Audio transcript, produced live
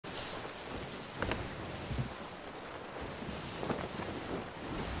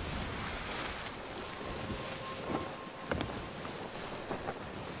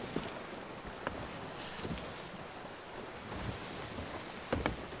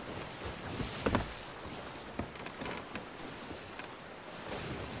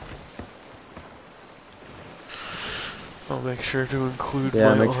I'll make sure to include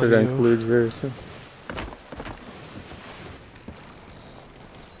Yeah, my make sure to audio. include yours.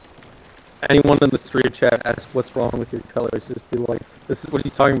 Anyone in the street chat asks what's wrong with your colors, just be like, this is what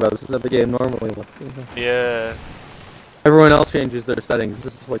he's talking about, this is how the game normally looks. You know? Yeah. Everyone else changes their settings,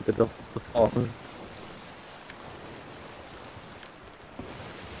 this is like the default. Do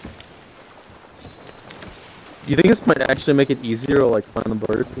you think this might actually make it easier to like find the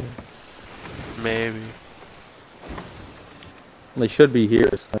birds? Maybe. They should be here,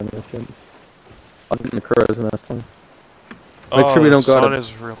 so I should. I'll get in the crow's nest one. Make Oh, sure we don't go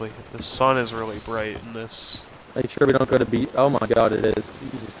the sun is really bright in this. Make sure we don't go to beat. Oh my god, it is.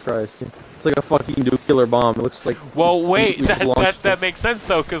 Jesus Christ. It's like a fucking nuclear bomb. It looks like. Well, wait, that makes sense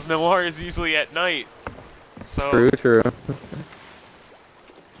though, because Noir is usually at night. So. True.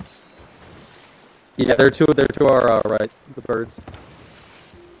 Yeah, they're two are right. The birds.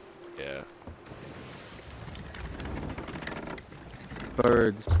 Yeah.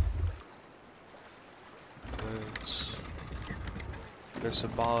 Birds. Birds. They're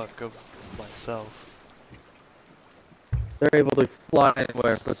symbolic of myself. They're able to fly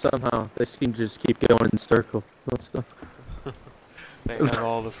anywhere, but somehow they seem to just keep going in circles. That stuff. They have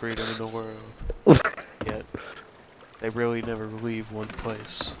all the freedom in the world. Yet, they really never leave one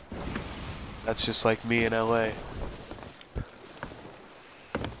place. That's just like me in LA.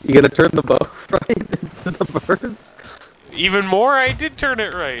 You gonna turn the boat right into the birds? Even more, I did turn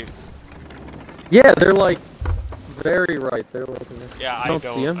it right. Yeah, they're like very right. They're like. Yeah, I don't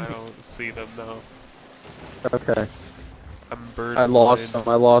see them. I don't see them. No. Okay. I'm bird. I lost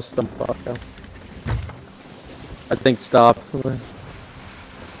them. Fuck. I think stop.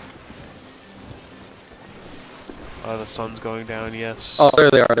 Oh, the sun's going down. Yes. Oh,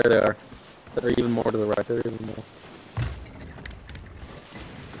 there they are. They're even more to the right. They're even more.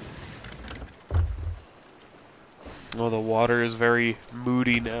 Oh, the water is very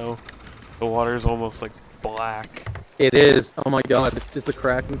moody now. The water is almost like black. It is. Oh my god. Is the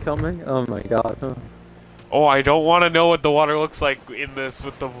Kraken coming? Oh my god. Huh. Oh, I don't want to know what the water looks like in this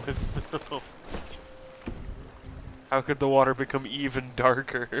with the wisdom. How could the water become even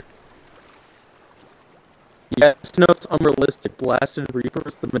darker? Yeah, snow's unrealistic. Blasted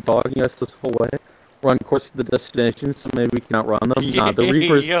Reapers that have been dogging us this whole way. We're on course for the destination, so maybe we can outrun them. Nah, the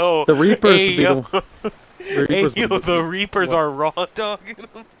Reapers. The Reapers are raw dogging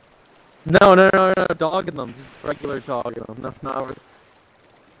them. No, dogging them. Just regular dogging them. No.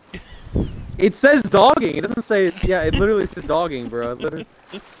 It says dogging. It doesn't say. Yeah, it literally says dogging, bro.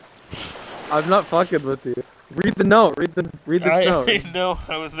 I'm not fucking with you. Read the note. Read the note. I know.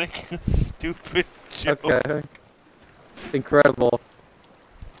 I was making a stupid joke. Okay. Incredible.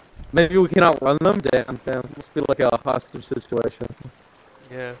 Maybe we can outrun them? Damn. Must be like a hostage situation.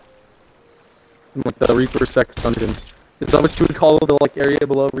 Yeah. Like the Reaper sex dungeon. Is that what you would call the like area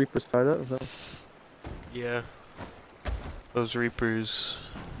below Reaper's hideout? Is that... Yeah. Those Reapers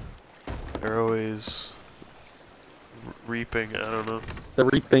are always reaping. I don't know. They're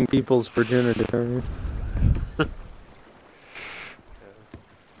reaping people's virginity.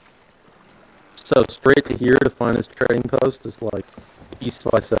 So straight to here to find his trading post is like east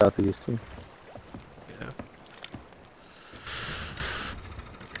by southeast. Yeah.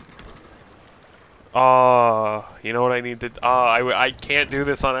 You know what I need to? I can't do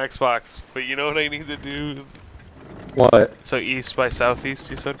this on Xbox, but you know what I need to do? What? So east by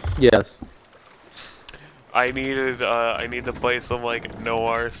southeast, you said? Yes. I need to play some like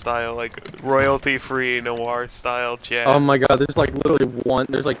Noir style, like royalty-free Noir style jazz. Oh my god, there's like literally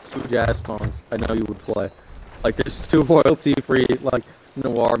there's like 2 jazz songs I know you would play. Like there's 2 royalty-free like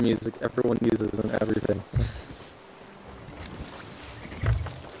Noir music everyone uses and everything.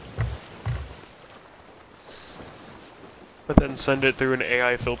 But then send it through an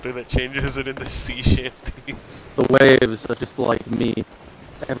AI filter that changes it into sea shanties. The waves are just like me,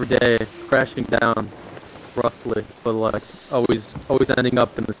 every day, crashing down, roughly, but like, always ending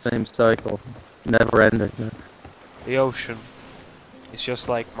up in the same cycle, never ending. The ocean is just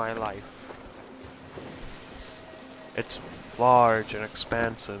like my life. It's large and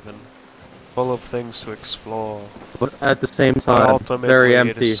expansive and full of things to explore. But at the same time, very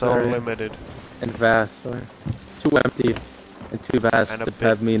empty, it is so very limited. And vast, right? Too empty and too vast to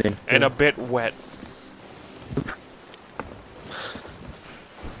have meaning. And a bit wet.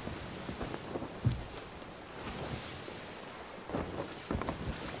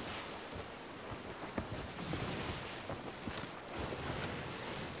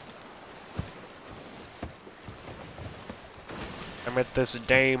 I met this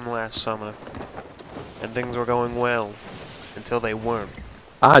dame last summer, and things were going well, until they weren't.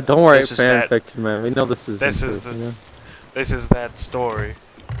 Don't worry, it's fanfiction, man. We know this is. This is that story.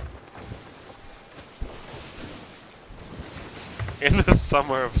 In the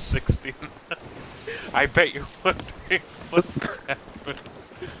summer of 16. I bet you're wondering what's happened.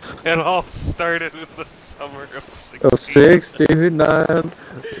 It all started in the summer of 16. Oh, 69.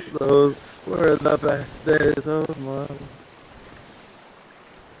 Those were the best days of my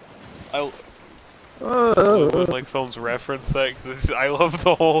life. Would like films reference that? Cause I love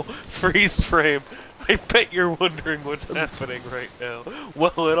the whole freeze frame. I bet you're wondering what's happening right now.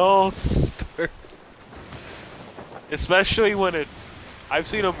 Well, it all started. Especially when it's... I've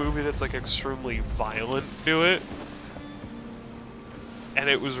seen a movie that's like extremely violent do it. And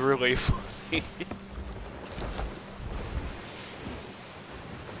it was really funny.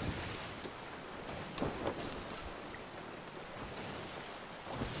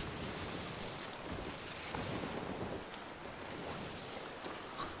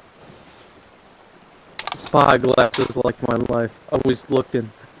 Spyglasses like my life, always looking,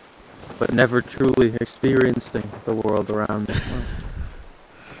 but never truly experiencing the world around me.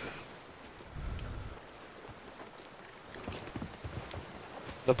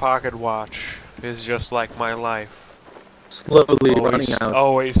 The pocket watch is just like my life. Slowly running out,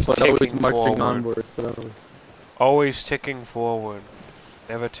 always but ticking always marching forward. onward. But always. Always ticking forward,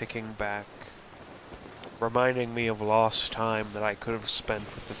 never ticking back. Reminding me of lost time that I could have spent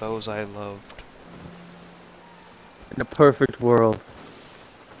with those I loved. In a perfect world,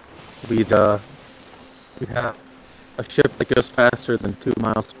 we'd have a ship that goes faster than 2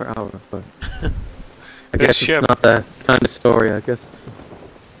 miles per hour, but I guess it's not that kind of story, I guess.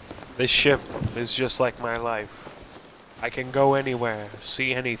 This ship is just like my life. I can go anywhere,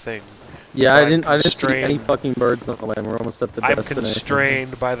 see anything. Yeah, I didn't see any fucking birds on the way, and we're almost at the destination. I'm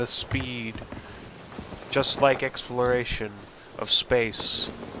constrained by the speed. Just like exploration of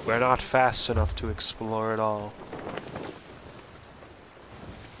space. We're not fast enough to explore it all.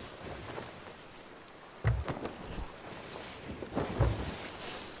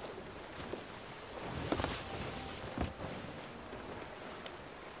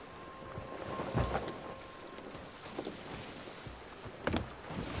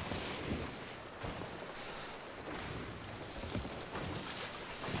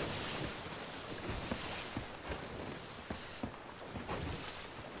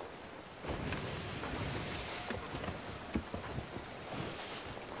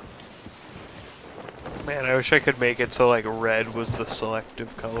 Man, I wish I could make it so, like, red was the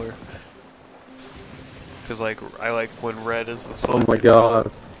selective color. Because, like, I like when red is the selective color. Oh my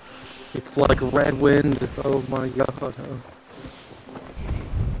god. It's like red wind. Oh my god. Oh.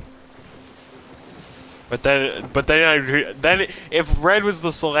 But then if red was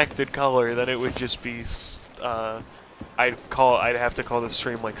the selected color, then it would just be, I'd have to call the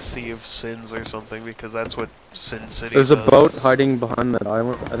stream, like, Sea of Sins or something, because that's what Sin City does. There's a boat hiding behind that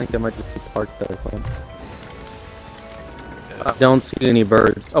island. I think they might just be parked there. But I don't see any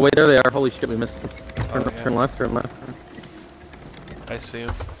birds. Oh wait, there they are. Holy shit, we missed them. Turn left, turn left. I see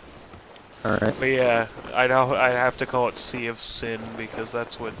them. Alright. But yeah, I'd have to call it Sea of Sin, because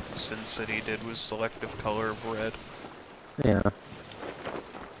that's what Sin City did, was selective color of red. Yeah.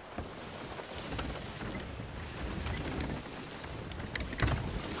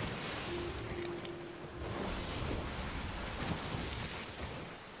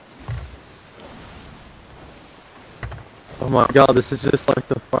 Oh my god, this is just like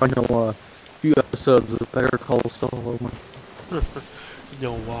the final few episodes of Better Call Saul. Oh my.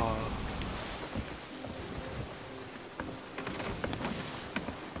 Noir.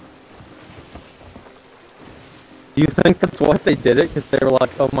 Do you think that's why they did it? Because they were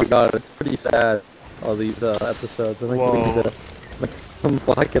like, oh my god, it's pretty sad, all these episodes. I think we need to make them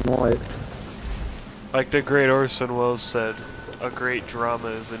black and white. Like the great Orson Welles said, a great drama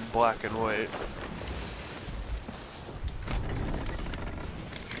is in black and white.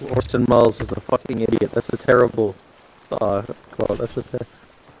 Orson Welles is a fucking idiot. That's a terrible quote. That's a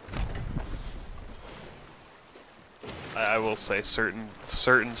I will say certain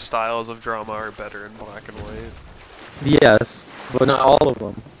styles of drama are better in black and white. Yes, but not all of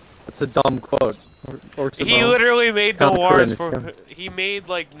them. It's a dumb quote. He literally made noirs for. He made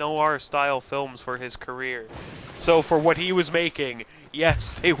like noir style films for his career. So for what he was making,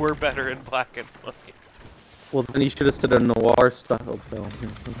 yes, they were better in black and white. Well, then you should have said a noir style film.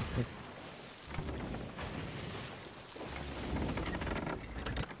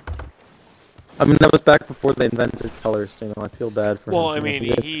 I mean, that was back before they invented colors. You know, I feel bad for him. Well, I mean,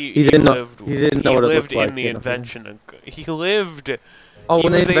 he didn't lived. He didn't know what it lived looked like, in the invention. He lived. Oh,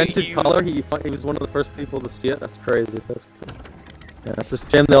 when they invented color, he was one of the first people to see it. That's crazy. That's yeah, it's a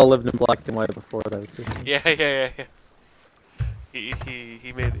shame they all lived in black and white before that. Yeah.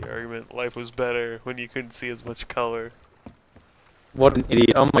 he made the argument life was better when you couldn't see as much color. What an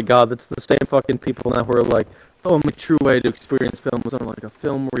idiot. Oh my god, that's the same fucking people now who are like, the only true way to experience film was on like a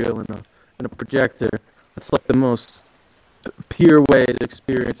film reel and a projector. It's like the most pure way to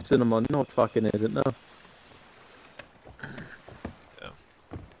experience cinema. No, it fucking isn't, no. Yeah.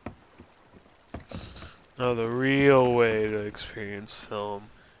 No, the real way to experience film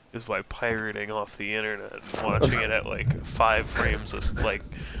is by pirating off the internet and watching it at like 5 frames a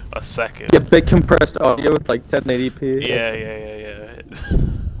second. Yeah, big compressed audio with like 1080p. Yeah.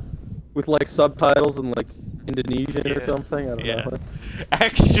 With like subtitles in like Indonesian or something. I don't know.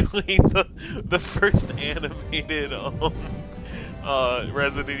 Actually, the first animated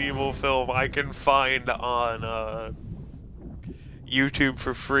Resident Evil film I can find on YouTube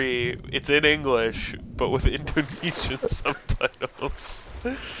for free. It's in English, but with Indonesian subtitles.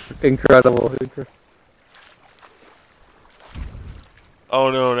 Incredible. Oh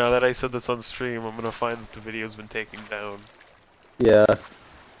no, now that I said this on stream, I'm gonna find that the video's been taken down. Yeah.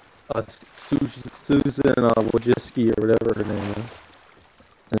 Susan Wojcicki or whatever her name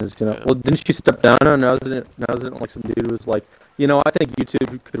is. Well, didn't she step down? Now isn't it like some dude who was like, I think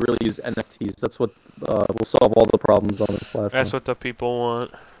YouTube could really use NFTs. That's what will solve all the problems on this platform. That's what the people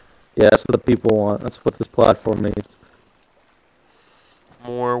want. Yeah, that's what the people want. That's what this platform needs.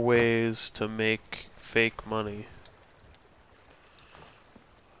 More ways to make fake money.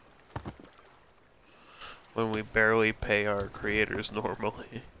 When we barely pay our creators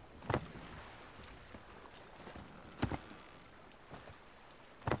normally.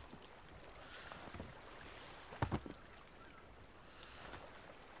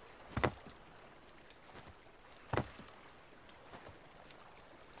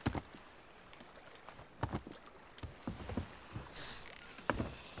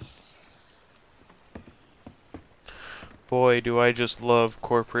 Boy, do I just love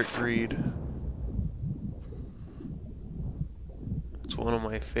corporate greed. It's one of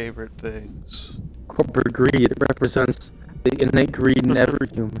my favorite things. Corporate greed, it represents the innate greed in every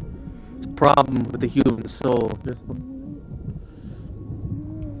human. It's a problem with the human soul.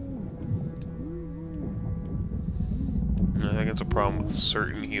 I think it's a problem with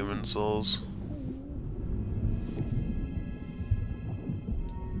certain human souls.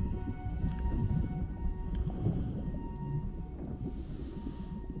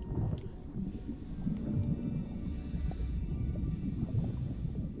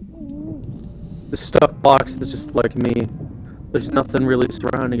 The stuck box is just like me. There's nothing really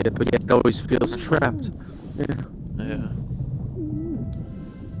surrounding it, but yet it always feels trapped. Yeah.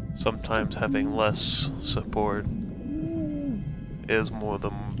 Sometimes having less support is more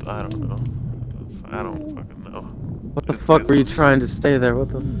than, I don't know. I don't fucking know. What the fuck were you trying to say there? What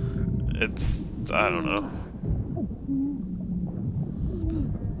the? I don't know.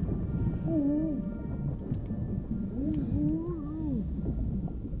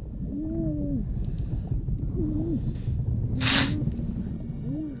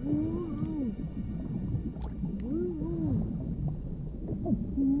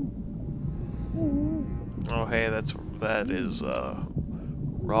 Oh hey, that is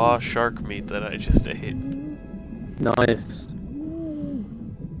raw shark meat that I just ate. Nice.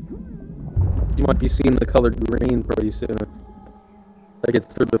 You might be seeing the color green pretty soon. That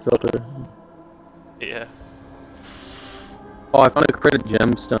gets through the filter. Yeah. Oh, I found a crate of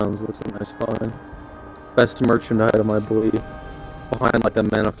gemstones. That's a nice find. Best merchant item, I believe. Behind like the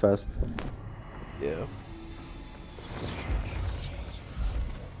manifest. Yeah.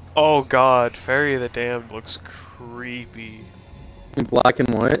 Oh god, Fairy of the Damned looks creepy. In black and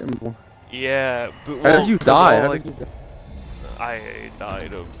white? Yeah, but How did you die? I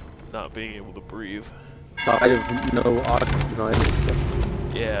died of not being able to breathe. Died of no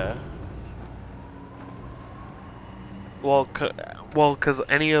oxygen. Yeah. Well, cause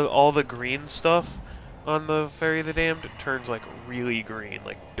all the green stuff on the Fairy of the Damned, it turns like really green,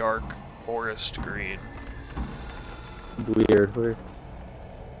 like dark forest green. Weird.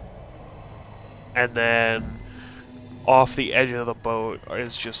 And then off the edge of the boat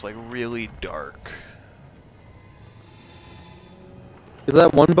is just like really dark. Is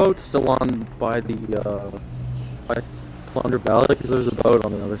that one boat still on by the by Plunder Valley? Because there's a boat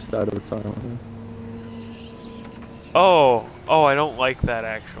on the other side of the tunnel. Oh, I don't like that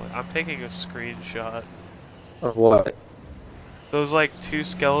actually. I'm taking a screenshot. Of what? Those like 2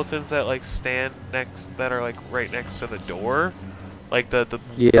 skeletons that like stand next, that are like right next to the door. Like the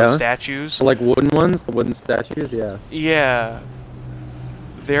statues. So, like wooden ones? The wooden statues? Yeah. Yeah.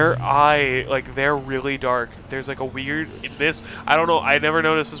 They're really dark. There's like a weird, I don't know, I never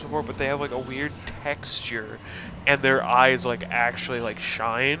noticed this before, but they have like a weird texture and their eyes like actually like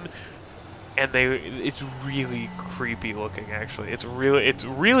shine, and it's really creepy looking. Actually, it's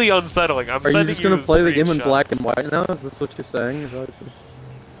really unsettling. I'm Are you sending just gonna the play the game in screenshot. black and white now? Is this what you're saying? Is that what you're...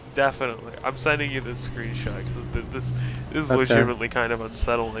 Definitely, I'm sending you this screenshot because this is Okay. legitimately kind of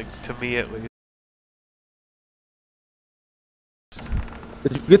unsettling to me at least.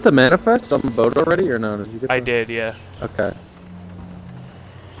 Did you get the manifest on the boat already, or no? Did you get the... I did, yeah. Okay.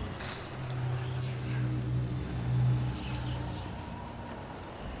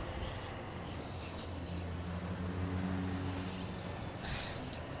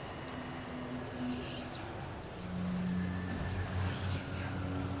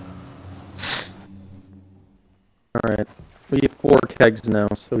 Alright. We have 4 kegs now,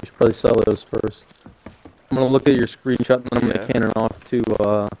 so we should probably sell those first. I'm gonna look at your screenshot and then I'm gonna cannon off to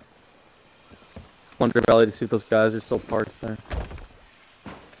Plunder Valley to see if those guys are still parked there.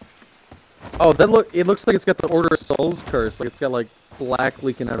 Oh, it looks like it's got the Order of Souls curse. Like it's got like black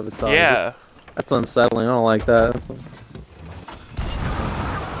leaking out of its eyes. Yeah. That's unsettling. I don't like that.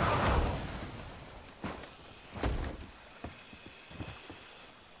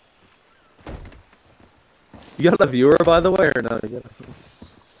 You got a viewer, by the way, or no?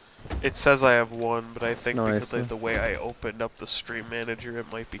 It says I have one, but I think because Nice. of the way I opened up the stream manager,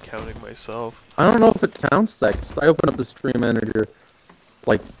 it might be counting myself. I don't know if it counts that, 'cause I opened up the stream manager,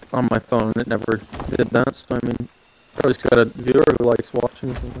 like, on my phone, and it never did that, so I mean, probably just got a viewer who likes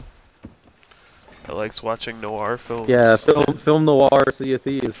watching. It likes watching noir films. Yeah, film noir, Sea of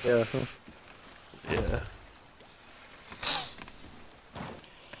Thieves, yeah. Yeah.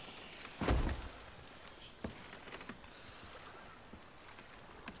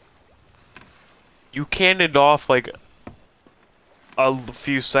 You cannoned off like a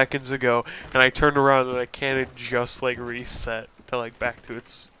few seconds ago, and I turned around and the cannon just like reset to like back to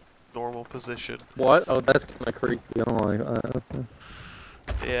its normal position. What? Oh, that's kind of creepy. I don't like that.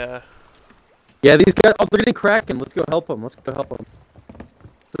 Yeah. Yeah, these guys. Oh, they're getting cracking. Let's go help them. Let's go help them.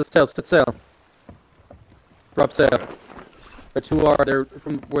 Set sail. Drop sail. They're 2 are. They're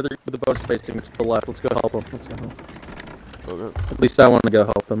from where the boat's facing to the left. Let's go help them. Let's go help them. Okay. At least I want to go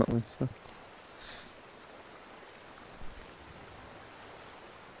help them at least. So.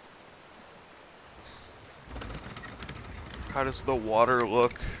 How does the water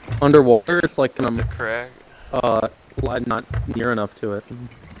look? Underwater, it's like The crack. not near enough to it.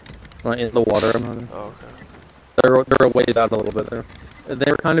 Not in the water. Oh, okay. They're a ways out a little bit there.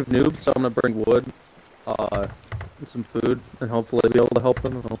 They're kind of noobs, so I'm gonna bring wood, and some food, and hopefully be able to help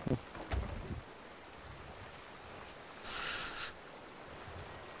them.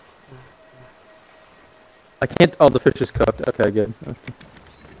 I can't. Oh, the fish is cooked. Okay, good. Okay.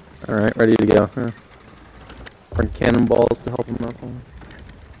 All right, ready to go. Bring cannonballs to help them out.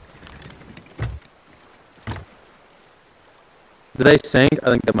 Did they sink? I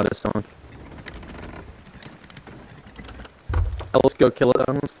think they might have sunk. Oh, let's go kill it.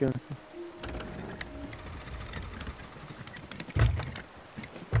 Let's go.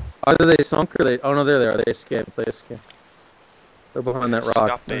 Either they sunk or they... Oh no, there they are. They escaped. They escaped. They're behind that rock.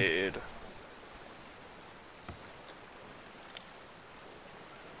 Stop it.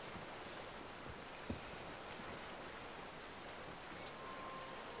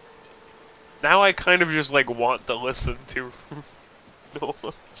 Now I kind of just like want to listen to No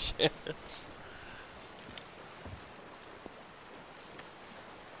Chance.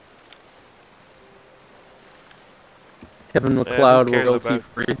 Kevin McLeod, who cares royalty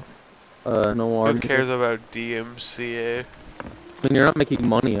free. Noir. Who cares about DMCA? I mean, you're not making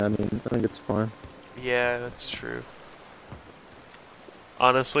money. I mean, I think it's fine. Yeah, that's true.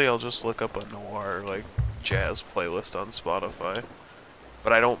 Honestly, I'll just look up a Noir like jazz playlist on Spotify.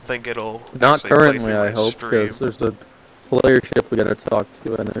 But I don't think it'll Not currently, I hope, stream. because there's a player ship we gotta talk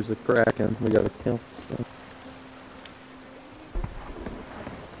to, and there's a Kraken we gotta kill. So.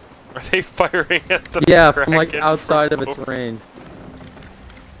 Are they firing at the Yeah, Kraken from like outside of from its range.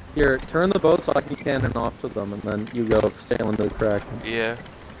 Here, turn the boat so I can cannon off to them, and then you go sailing to the Kraken. Yeah.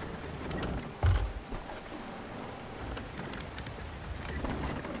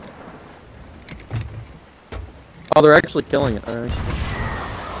 Oh, they're actually killing it. Alright.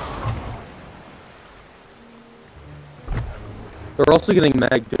 They're also getting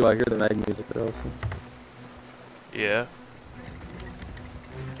mag too. I hear the mag music also. Yeah.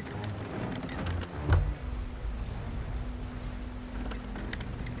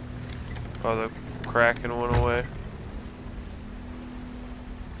 Oh, the Kraken went away.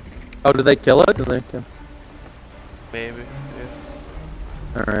 Oh, did they kill it? Did they kill? Maybe,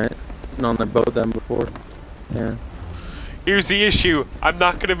 yeah. Alright. Been on their boat then before. Yeah. Here's the issue. I'm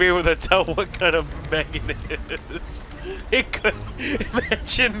not gonna be able to tell what kind of Meg it is. It could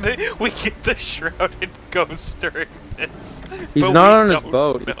imagine that we get the shrouded ghost during this. He's but not we on his don't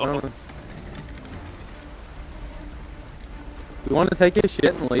boat. know. You want to take his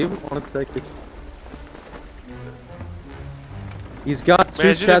shit and leave? I want to take his... He's got two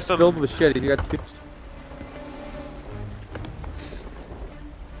Imagine chests if the- filled with shit. He's got two...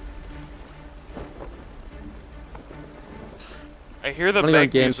 I hear the I'm gonna go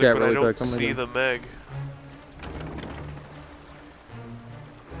Meg game music, chat but I really don't quick. I'm gonna see go- the Meg.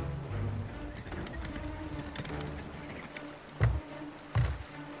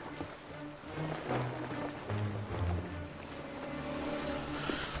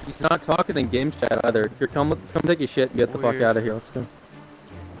 He's not talking in game chat either. Here, let's come take your shit and get the fuck Weird. out of here. Let's go.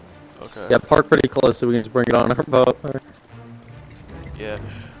 Okay. Yeah, park pretty close so we can just bring it on our boat. Yeah.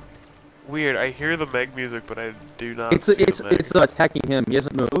 Weird. I hear the Meg music, but I do not It's see the Meg. attacking him. He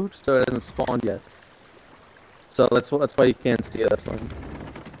hasn't moved, so it hasn't spawned yet. So that's why you can't see it. That's why.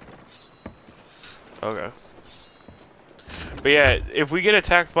 Okay. But yeah, if we get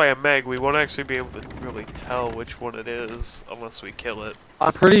attacked by a Meg, we won't actually be able to really tell which one it is unless we kill it.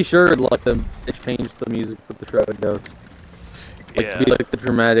 I'm pretty sure like they changed the music for the Shrouded Ghost. Like, Yeah. be like the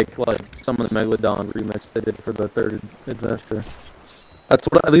dramatic, like some of the Megalodon remix they did for the third adventure. That's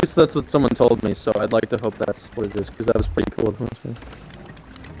what, at least that's what someone told me. So I'd like to hope that's what it is, because that was pretty cool.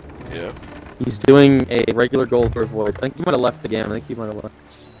 Yeah. He's doing a regular Goldberg voice. I think he might have left the game. I think he might have left.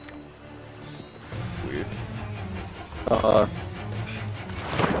 Weird.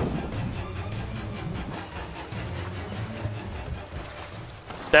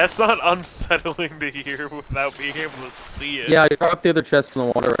 That's not unsettling to hear without being able to see it. Yeah, I dropped the other chest in the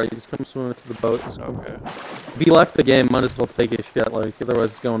water. Right? Just come swimming to the boat. Okay. If he left the game, might as well take his shit. Like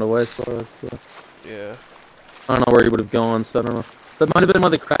otherwise, it's going away. So Yeah. I don't know where he would have gone. So I don't know. That might have been why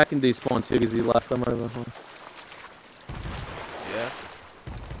the Kraken despawned too, because he left. That might have been. Yeah.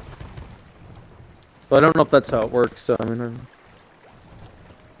 But I don't know if that's how it works. So I mean. I don't know.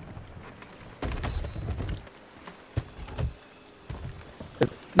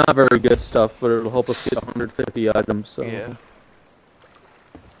 It's not very good stuff, but it'll help us get 150 items, so... Yeah.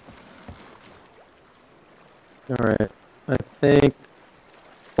 Alright. I think...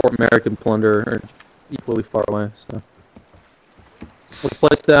 Fort American Plunder are equally far away, so... Let's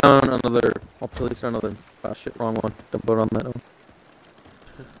place down another... I'll place down another... Oh shit, wrong one. Don't vote on that one.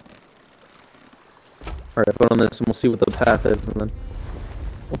 Alright, vote on this and we'll see what the path is, and then...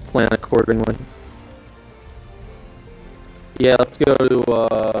 We'll plan accordingly. Yeah, let's go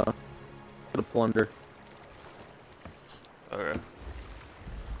to the plunder. Okay.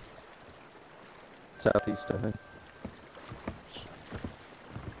 Southeast, I think.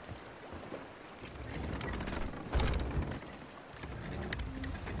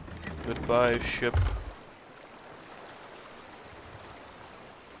 Goodbye, ship.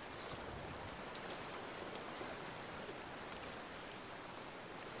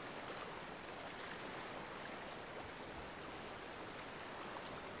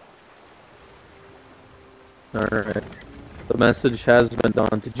 Alright. The message has been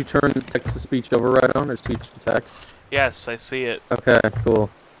done. Did you turn text-to-speech override on, or speech-to-text? Yes, I see it. Okay, cool.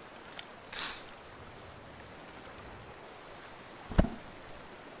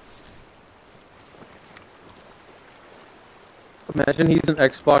 Imagine he's an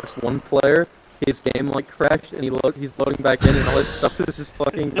Xbox One player, his game like crashed, and he's loading back in, and all his stuff is just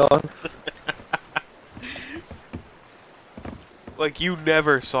fucking gone. Like, you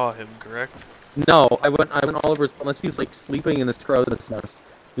never saw him, correct? No, I went all over his, unless he was like sleeping in his crow's nest.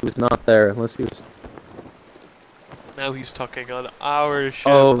 He was not there, unless he was... Now he's talking on our ship.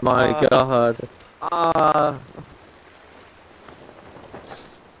 Oh my god. Ah.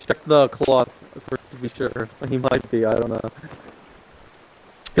 Check the cloth to be sure. He might be, I don't know.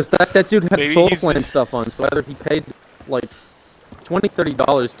 Because that dude had Maybe Soul he's- Flame stuff on, so either he paid like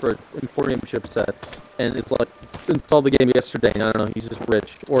 $20-30 for an Emporium chipset, and it's like installed the game yesterday, and I don't know, he's just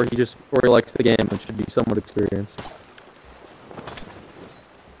rich, or he likes the game and should be somewhat experienced.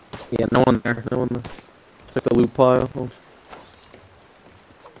 Yeah, no one there, no one there. Check the loot pile. Oh.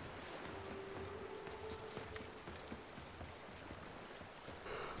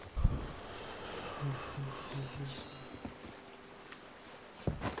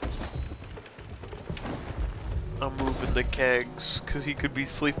 I'm moving the kegs, because he could be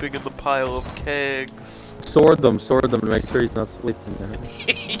sleeping in the pile of kegs. Sword them to make sure he's not sleeping there.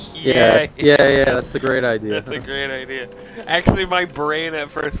 Yeah, that's a great idea. That's a great idea. Actually, my brain at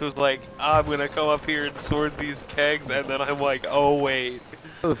first was like, I'm gonna come up here and sword these kegs, and then I'm like, oh wait.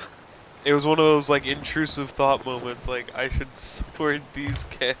 Oof. It was one of those like intrusive thought moments, like I should sword these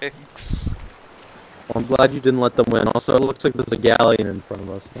kegs. Well, I'm glad you didn't let them win. Also, it looks like there's a galleon in front of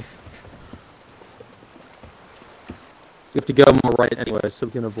us. So. You have to go more right anyway, so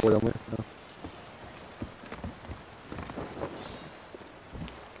we can avoid them. No.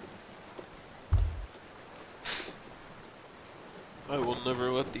 I will never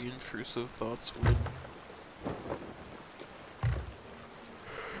let the intrusive thoughts win.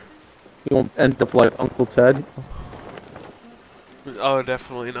 You won't end up like Uncle Ted. Oh,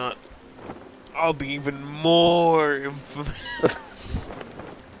 definitely not. I'll be even more infamous.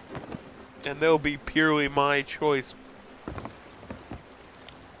 And they'll be purely my choice.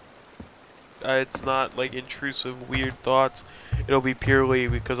 It's not like intrusive, weird thoughts. It'll be purely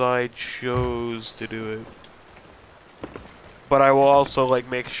because I chose to do it. But I will also like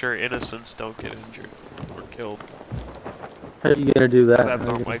make sure innocents don't get injured or killed. How are you gonna do that? That's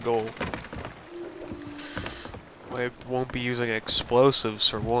not my goal. I won't be using explosives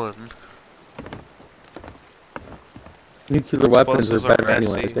for one. Nuclear weapons are Explosives are better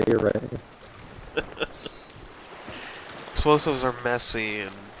anyway. messy. So you're right. Explosives are messy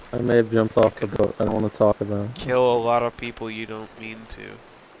and I may have jumped off the boat. I don't want to talk about it. kill a lot of people you don't mean to.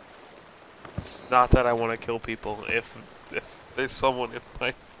 Not that I want to kill people. If there's someone in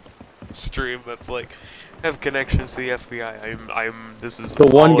my stream that's like have connections to the FBI, this is The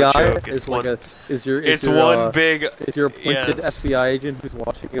one all a guy joke. is one, like it's one big. Is your appointed Yes. FBI agent who's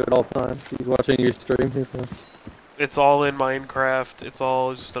watching you at all times? He's watching your stream. It's all in Minecraft. It's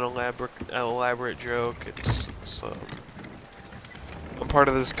all just an elaborate joke. It's I'm part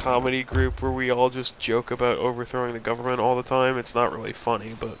of this comedy group where we all just joke about overthrowing the government all the time. It's not really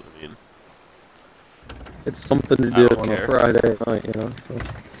funny, but I mean, It's something to do on care. a Friday night, you know. So.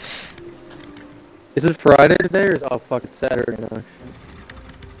 Is it Friday today or is oh fuck it's Saturday night?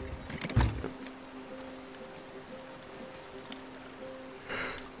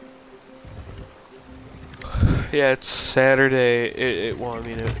 Yeah, it's Saturday. Well, I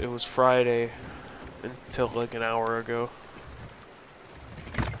mean, it was Friday until like an hour ago.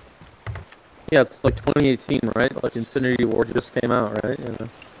 Yeah, it's like 2018, right? Like Infinity War just came out, right? Yeah.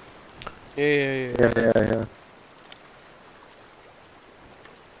 Yeah.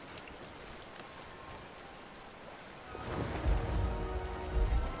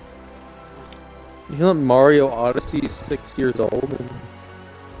 You know that Mario Odyssey is 6 years old? And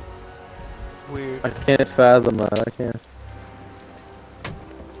Weird. I can't fathom that. I can't.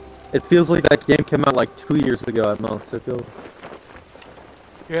 It feels like that game came out like 2 years ago at most. It feels.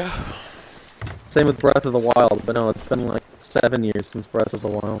 Yeah. Same with Breath of the Wild, but no, it's been like 7 years since Breath of the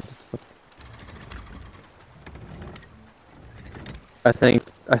Wild. I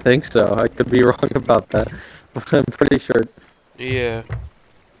think so. I could be wrong about that, but I'm pretty sure. Yeah.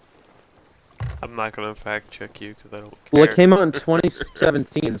 I'm not gonna fact check you because I don't care. Well, it came out in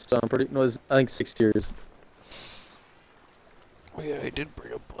 2017, so I'm pretty. No, I think 6 years. Oh yeah, I did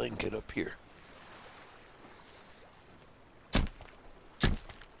bring a blanket up here.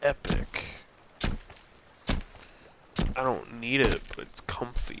 Epic. I don't need it, but it's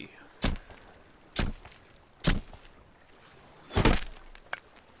comfy.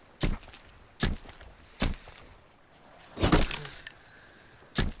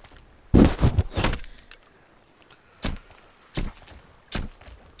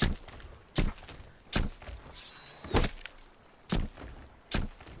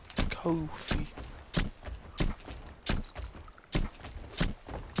 Kofi.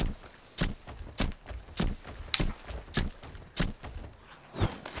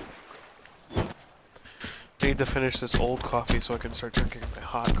 I need to finish this old coffee so I can start drinking my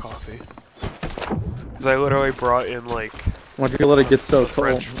hot coffee. Because I literally brought in like... Why'd you let it get so cold?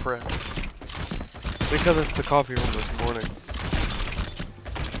 French press. Because it's the coffee from this morning.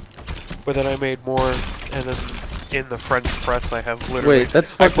 But then I made more, and then in the French press I have literally... Wait,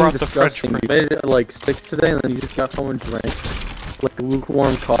 that's I fucking brought disgusting. The You made it at like 6 today, and then you just got home and drank like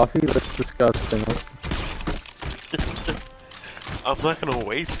lukewarm coffee? That's disgusting. I'm not gonna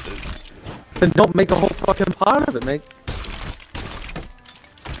waste it. Then don't make a whole fucking pot of it, mate.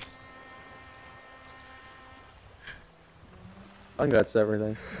 I think that's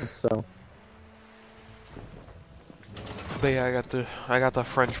everything. So. But yeah, I got the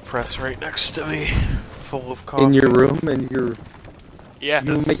French press right next to me, full of coffee. In your room, Yes.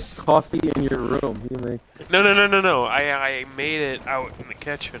 You make coffee in your room. You make. No. I made it out in the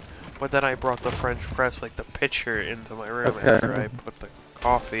kitchen, but then I brought the French press, like the pitcher, into my room after I put the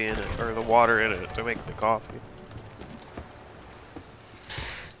coffee in it, or the water in it to make the coffee.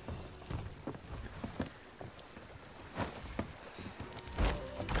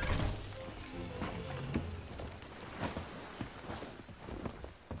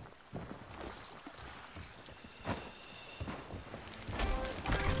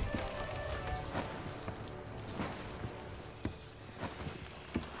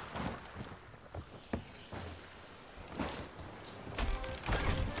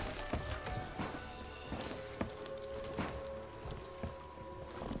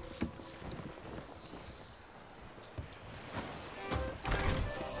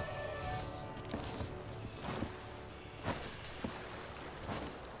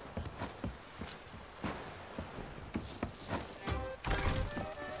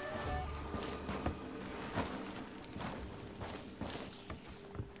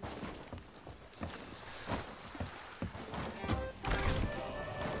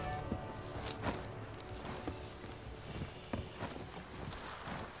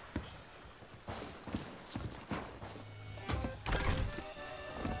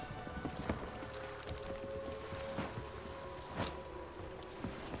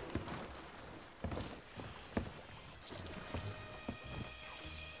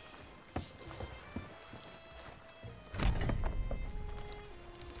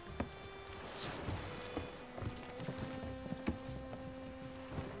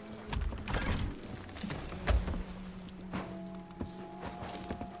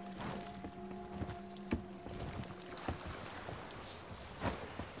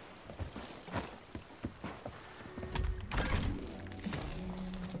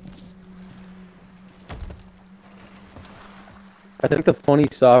 I think the funny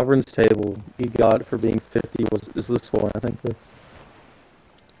sovereigns table you got for being 50 is this one. I think.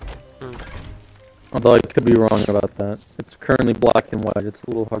 Although I could be wrong about that. It's currently black and white. It's a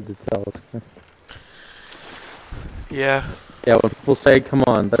little hard to tell. Yeah. Yeah, when people say, "Come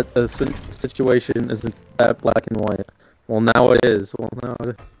on, that the situation isn't that black and white," well, now it is. Well, now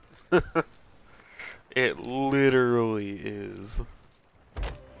it is. It literally is.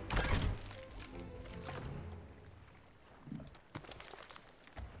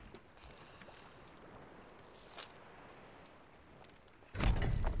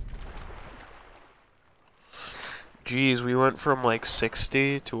 Jeez, we went from like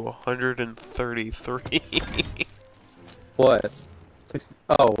 60 to 133. What?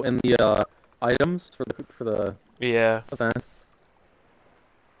 Oh, and the items for the Yeah. event.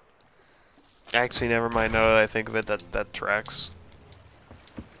 Actually, never mind. Now that I think of it, that tracks.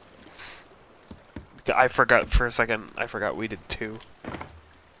 I forgot for a second. I forgot we did 2.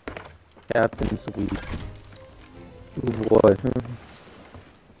 Captain's week. Oh boy.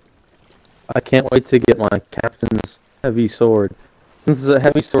 I can't wait to get my captain's heavy sword. Since it's a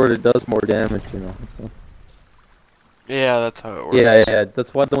heavy sword, it does more damage, you know. So. Yeah, that's how it works. Yeah.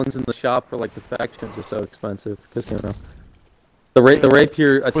 That's why the ones in the shop for like the factions are so expensive, because you know the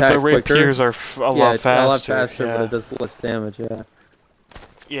rapier attacks but the quicker. rapiers are a lot faster. A lot faster, yeah. but it does less damage. Yeah.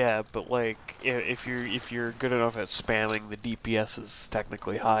 Yeah, but like if you're good enough at spamming, the DPS is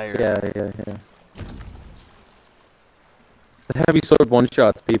technically higher. Yeah. The heavy sword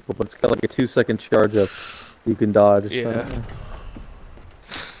one-shots people, but it's got like a 2-second charge up. You can dodge. Yeah.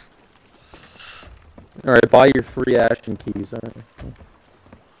 Alright, buy your 3 Ashen keys. Alright.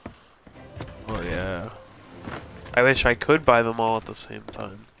 Oh yeah. I wish I could buy them all at the same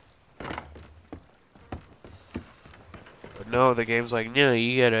time. But no, the game's like, no,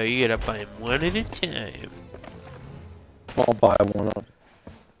 you gotta buy them one at a time. I'll buy one of.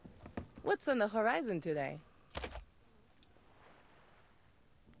 What's on the horizon today?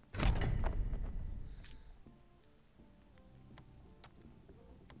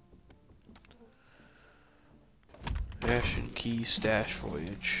 Ashen Key Stash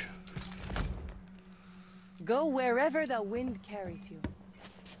Voyage. Go wherever the wind carries you.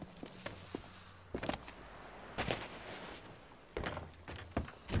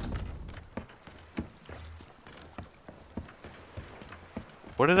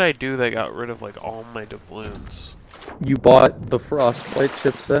 What did I do that got rid of like all my doubloons? You bought the Frostbite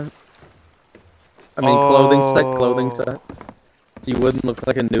chipset? I mean, clothing set. So you wouldn't look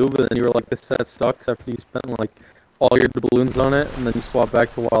like a noob, and then you were like, this set sucks after you spent like all your doubloons on it, and then you swap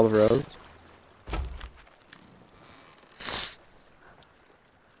back to Wild Rose.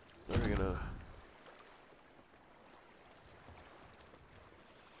 We're gonna...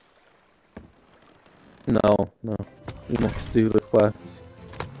 No. You must do the quest.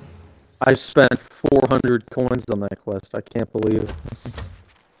 I spent 400 coins on that quest. I can't believe it.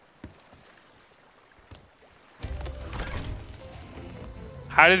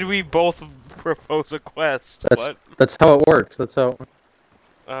 How did we both propose a quest? That's how it works. That's how.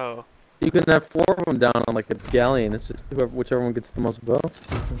 Oh. You can have 4 of them down on like a galleon. It's just whichever one gets the most votes.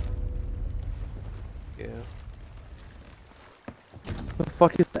 Yeah. What the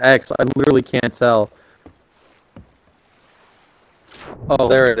fuck is the X? I literally can't tell. Oh,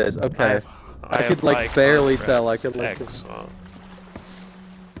 there it is. Okay. I could like barely tell. I could like. X.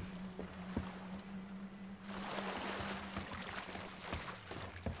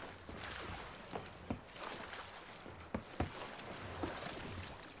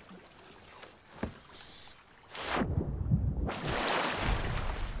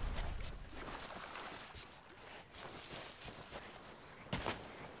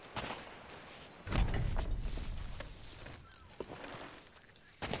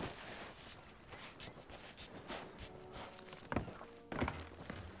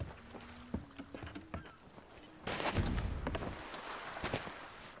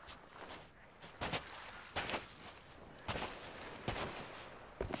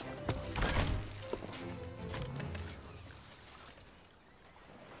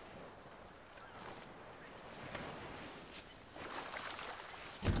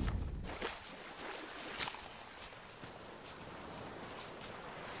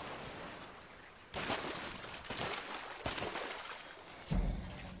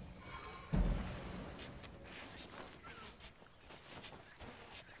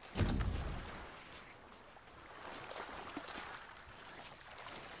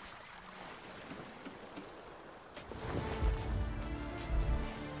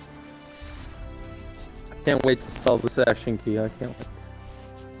 Can't wait to sell this Ashen Key. I can't wait.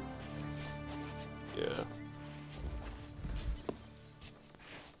 Yeah.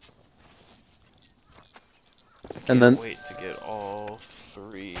 And then wait to get all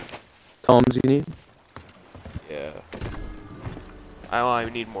 3. tomes you need? Yeah. I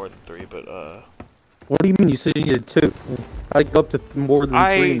need more than 3, but What do you mean? You said you needed 2. I go up to more than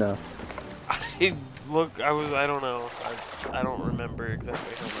 3 now. I don't know. I don't remember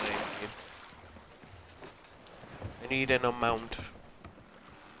exactly how many I need. I need an amount.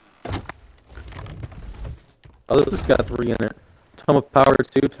 Oh, this has got 3 in it. Tome of Power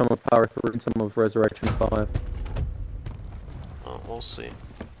 2, Tome of Power 3, and Tome of Resurrection 5. Oh, we'll see.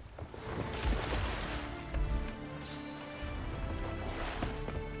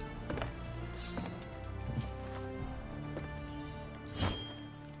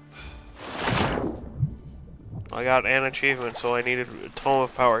 I got an achievement, so I needed a Tome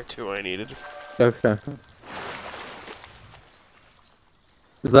of Power 2 I needed. Okay.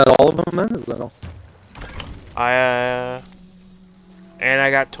 Is that all of them then? Is that all? And I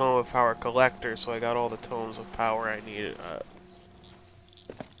got Tome of Power Collector, so I got all the Tomes of Power I needed.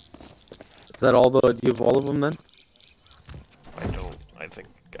 Is that all the... Do you have all of them then? I don't. I think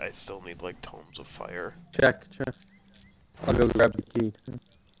I still need, like, Tomes of Fire. Check. I'll go grab the key.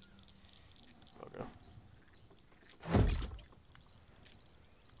 Okay.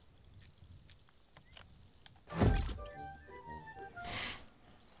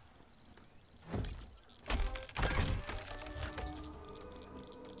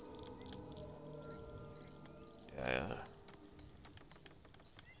 Yeah.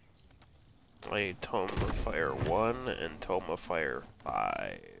 I need Tome of Fire 1 and Tome of Fire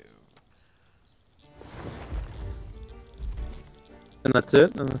 5. And that's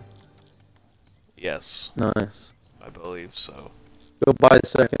it? Yes, Nice. I believe so. Go buy the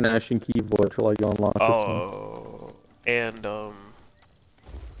second Ashen Key Void till you unlock this one. Oh, and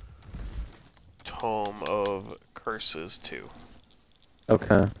Tome of Curses 2.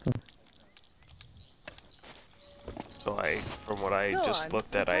 Okay. So from what I just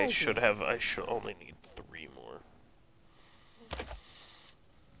looked at, I should only need 3 more.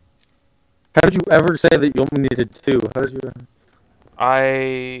 How did you ever say that you only needed 2? How did you...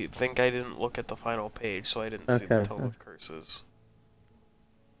 I think I didn't look at the final page, so I didn't see the Tome of Curses.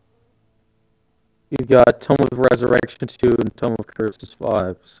 You got Tome of Resurrection 2 and Tome of Curses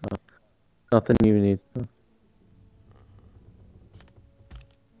 5, so nothing you need.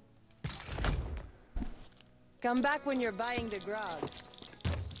 Come back when you're buying the grog.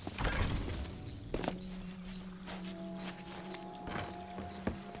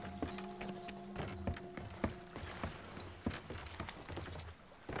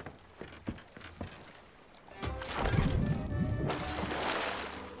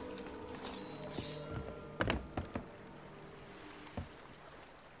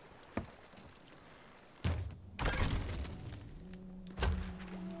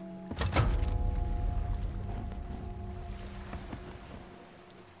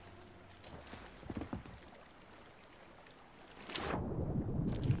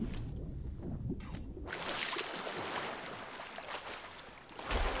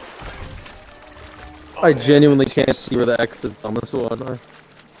 I genuinely can't see where the X is on this one.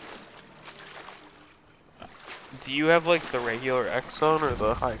 Do you have like the regular X zone or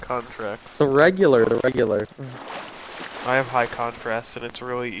the high contrast? The regular. I have high contrast and it's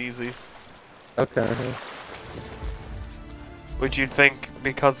really easy. Okay. Which you'd think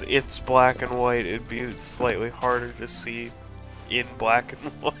because it's black and white, it'd be slightly harder to see in black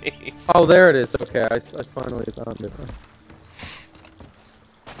and white. Oh, there it is. Okay, I finally found it.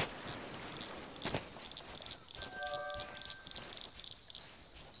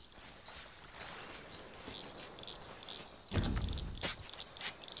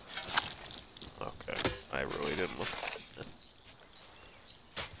 Okay, I really didn't look.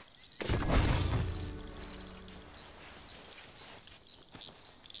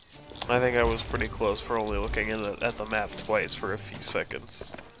 I think I was pretty close for only looking at the map twice for a few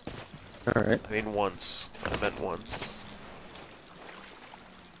seconds. Alright. I mean once. I meant once.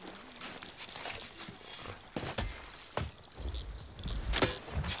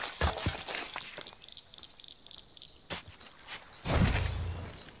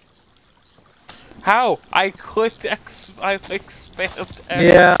 How? I clicked X. I like spammed X.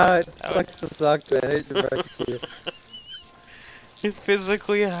 Yeah, it sucks to suck, man. I hate to break it to you.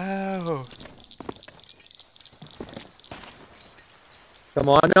 Physically, how? Come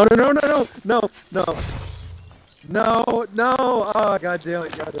on. No. Oh, god damn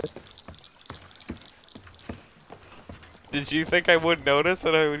it, got it. Did you think I would notice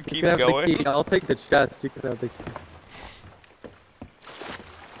and I would keep You can have going? the key. I'll take the chest. You can have the key.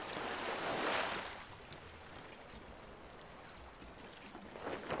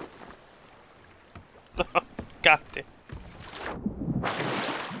 God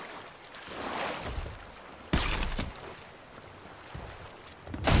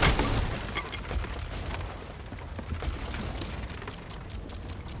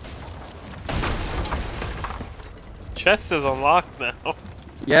chest is unlocked now.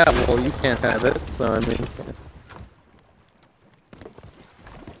 Yeah, well, you can't have it, so I mean...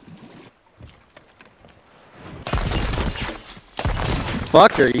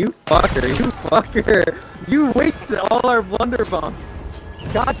 Fucker, you fucker, you fucker! You wasted all our blunder bombs!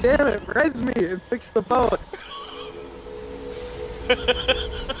 God damn it, res me and fix the boat!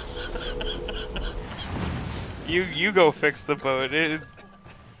 You go fix the boat.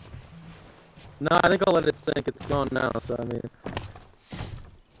 No, I think I'll let it sink, it's gone now, so I mean...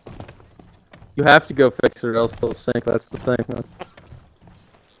 You have to go fix it or else it'll sink, that's the thing.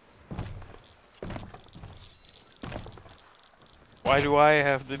 Why do I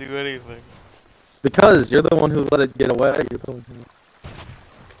have to do anything? Because you're the one who let it get away. You're the one who...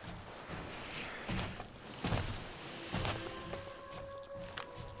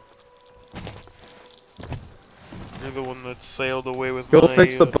 You're the one that sailed away with Go my,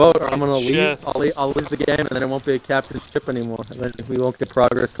 fix the boat or I'm gonna leave. chest. I'll leave the game and then it won't be a captain ship anymore. And then we won't get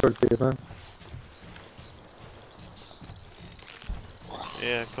progress towards the event.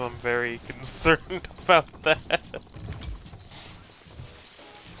 Yeah, 'cause I'm very concerned about that.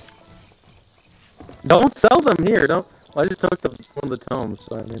 Don't sell them here. Don't. I just took one of the tomes.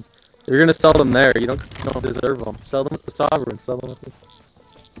 So I mean, you're gonna sell them there. You don't deserve them. Sell them at the Sovereign. Sell them at the...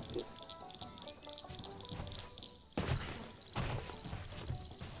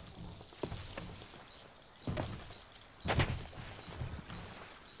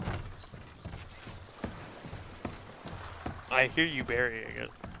 I hear you burying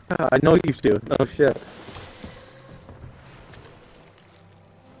it. I know you do. No shit.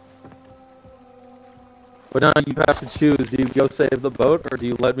 But now you have to choose. Do you go save the boat, or do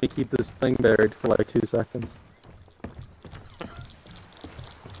you let me keep this thing buried for like 2 seconds?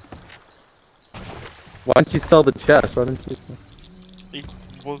 Why don't you sell the chest? Why don't you sell... He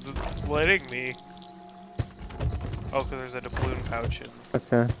wasn't letting me. Oh, because there's a doubloon pouch in.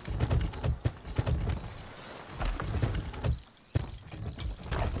 Okay.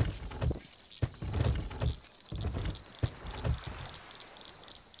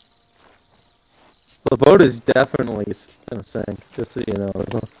 The boat is definitely gonna sink, just so you know.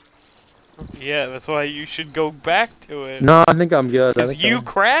 Yeah, that's why you should go back to it. No, I think I'm good. Because you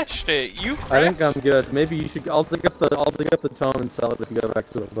crashed it. You crashed. I think I'm good. Maybe you should. I'll dig up the tome and sell it and go back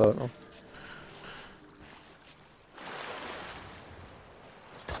to the boat.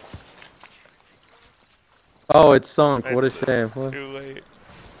 Oh, it's sunk. What a shame. It's too late.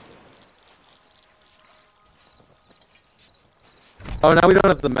 Oh, now we don't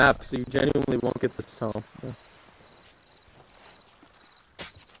have the map, so you genuinely won't get this tome. Yeah.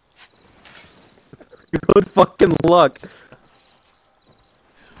 Good fucking luck.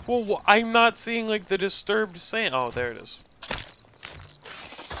 Well, I'm not seeing like the disturbed sand. Oh, there it is.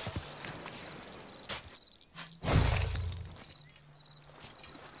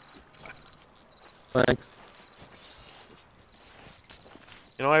 Thanks.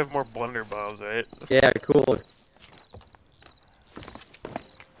 You know I have more blunderbombs, right? Yeah, cool.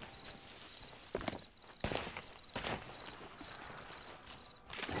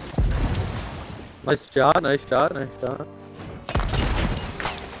 Nice shot, nice shot, nice shot.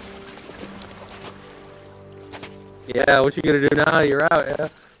 Yeah, what you gonna do now? You're out, yeah.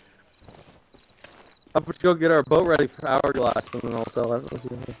 How about you go get our boat ready for Hourglass and then I'll sell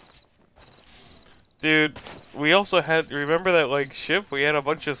it. Dude, we also had, remember that like ship? We had a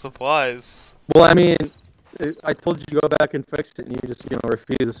bunch of supplies. Well, I mean, I told you to go back and fix it and you just,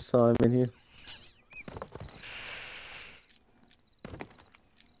 refused, so I mean, you...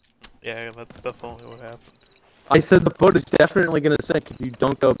 Yeah, that's definitely what happened. I said the boat is definitely gonna sink if you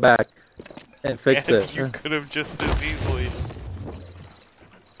don't go back and fix And it. you could have just as easily.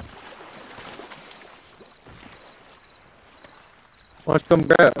 Why don't you come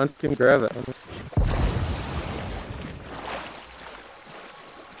grab it? Why don't you come grab it?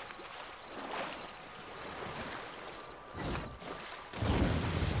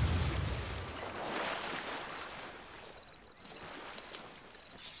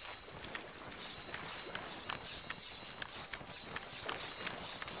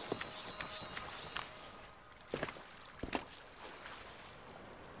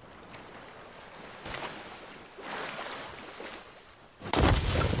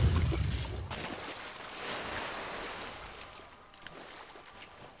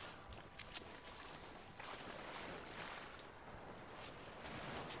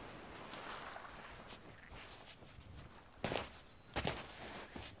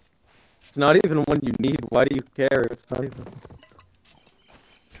 It's not even one you need. Why do you care? It's not even.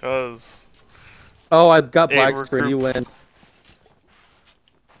 Cause. Oh, I've got Hey, black we're screen. You win.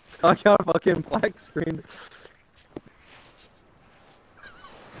 I got a fucking black screen.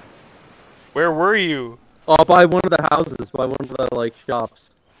 Where were you? Oh, by one of the houses, by one of the, like, shops.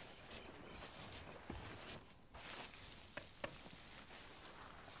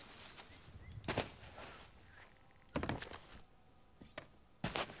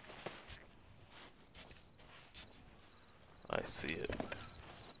 I see it.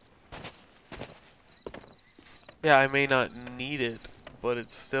 Yeah, I may not need it, but it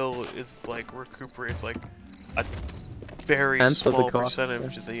still is like recuperates like a very Tenth of the small cost,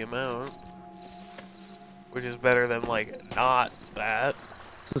 percentage of the amount, which is better than like not that.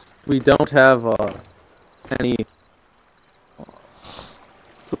 It's just, we don't have any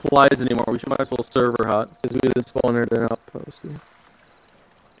supplies anymore. We should might as well server hot because we just spawned it in outpost.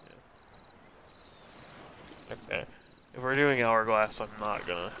 Okay. If we're doing hourglass, I'm not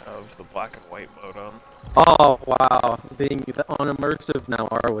gonna have the black and white mode on. Oh wow, being on immersive now,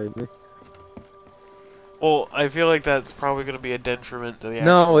 are we? Well, I feel like that's probably gonna be a detriment to the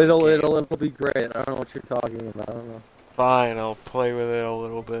No, actual game. it'll be great. I don't know what you're talking about. I don't know. Fine, I'll play with it a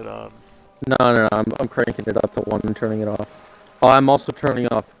little bit on. No, I'm cranking it up to 1 and turning it off. Oh, I'm also turning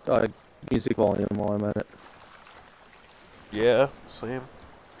off music volume while I'm at it. Yeah, same.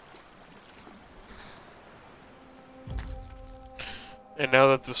 And now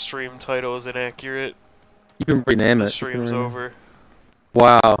that the stream title is inaccurate, You can rename the it. stream's over.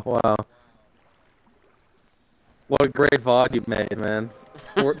 Wow, wow. What a great VOD you made, man.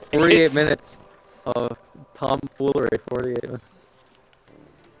 48 minutes of tomfoolery, 48 minutes.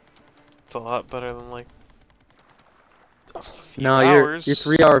 It's a lot better than like a few No, hours. your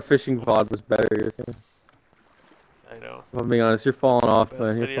 3-hour fishing VOD was better. I know. If I'm being honest, you're falling off, Best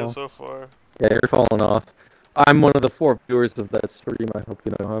man. video so far. Yeah, you're falling off. I'm one of the 4 viewers of that stream. I hope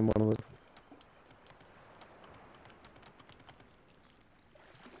you know I'm one of them.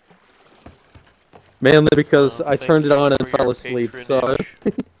 Mainly because I turned it on and fell asleep, so...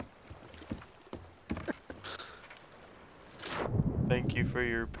 Thank you for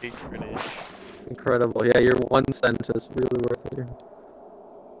your patronage. Incredible. Yeah, your 1 cent is really worth it.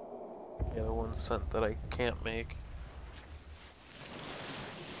 Yeah, the 1 cent that I can't make.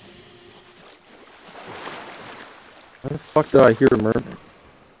 Why the fuck did I hear a mermaid?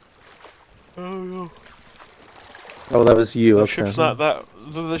 Oh no. Oh, that was you. The Okay. ship's not that.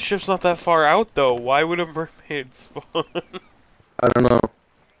 The ship's not that far out though. Why would a mermaid spawn? I don't know.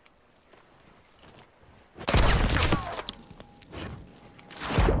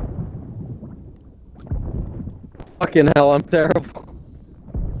 Fucking hell, I'm terrible.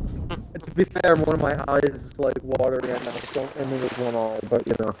 To be fair, one of my eyes is like watering right now, so only with one eye, but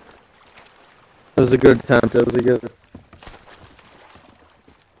you know. It was a good attempt, it was a good...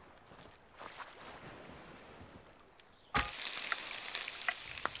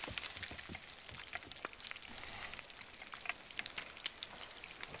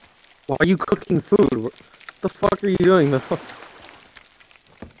 Why are you cooking food? What the fuck are you doing though?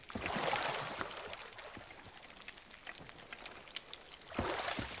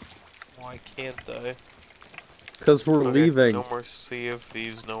 Why can't I? Because we're leaving. No more Sea of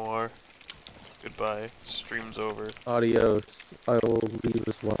Thieves, Noir. Goodbye. Stream's over. Adios. I will leave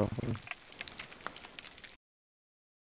as well.